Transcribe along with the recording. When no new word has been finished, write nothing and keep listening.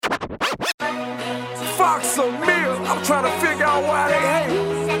FOXXAMILLIYONE. I'm trying to figure out why they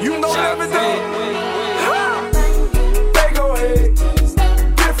hate. You know every day. They go hate.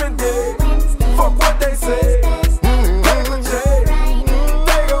 Different day. Fuck what they say. Paper J.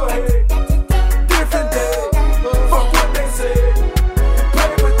 They go hate. Different day. Fuck what they say.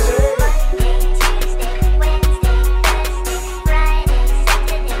 Paper J.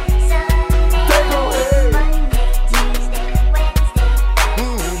 They go hate.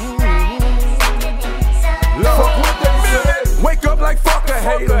 Fuck what they say. Wake up like fuck a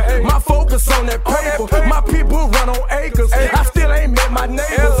hater. My focus on that paper. My people run on acres. I still ain't met my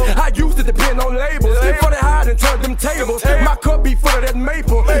neighbors. I used to depend on labels. Funny how I done turned them tables. My cup be full of that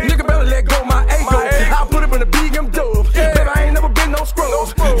maple. Nigga better let go my ego. I put up in a BMW. Baby, I ain't never been no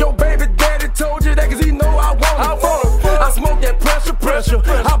scrubs. Your baby daddy told you that cause he know I want it. I smoke that pressure.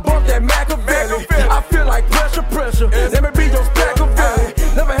 I bump that Machiavelli. I feel like pressure. Let me be your Machiavelli.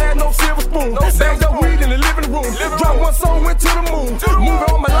 Never had no silver spoon. Bagged up weed in the living room. Drop one song, went to the moon. Moving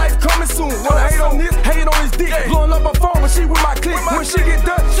on, my life coming soon. Wanna hate on this, hate on his dick. Blowing up her phone when she with my clique. When she get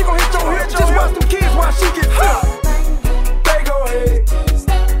done, she gon' hit your hip. Just watch them kids while she get flipped. They go hate.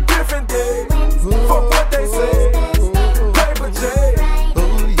 Different day. Fuck what they say. Paper J.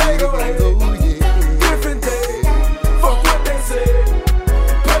 They go hate. Different day. Fuck what they say.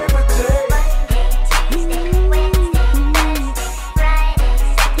 Paper J.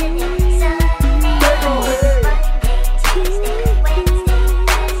 They go hate.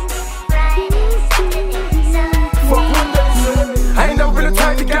 Fuck what they say. I ain't never been the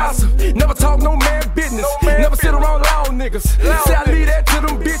type to gossip. Never talk no man business. Never sit around loud niggas. Say I leave that to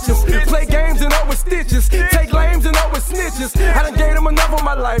them bitches. Play games and over stitches. Take lames and over snitches. I done gave them enough of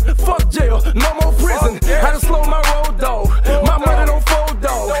my life. Fuck jail, no more prison. I done slow my road dog. My money don't fold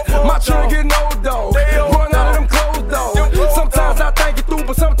dog. My children getting old dog. Run out of them clothes dog. Sometimes I think it through,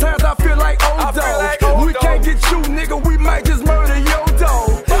 but sometimes I feel like old dog. We can't get you, nigga. We might just murder your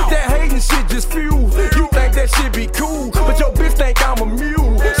dog. That hating shit just fuel. You think that shit be cool, but your bitch think I'm a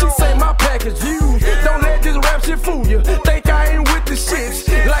mule. She say my package used. Don't let this rap shit fool you. Think I ain't with the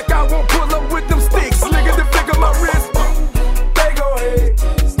shit. Like I won't pull up with them sticks. Look at the flick of my wrist. They go hate.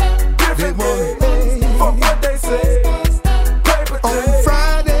 Different day. Fuck what they say. Paper J. On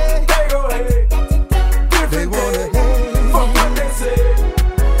Friday, They go hate. Different day. Fuck what they say.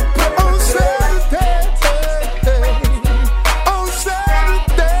 on Saturday, on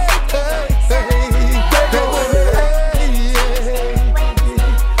Saturday, they wanna hate,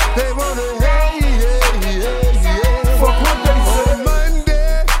 they wanna hate, Fuck what they say. on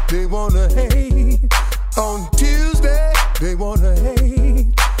Monday, they wanna hate, on Tuesday, they wanna hate,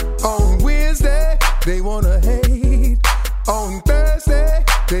 on Wednesday, they wanna hate, on Thursday,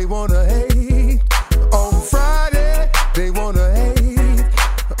 they wanna hate, on Friday, they wanna hate,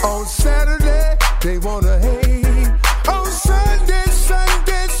 on Saturday, they wanna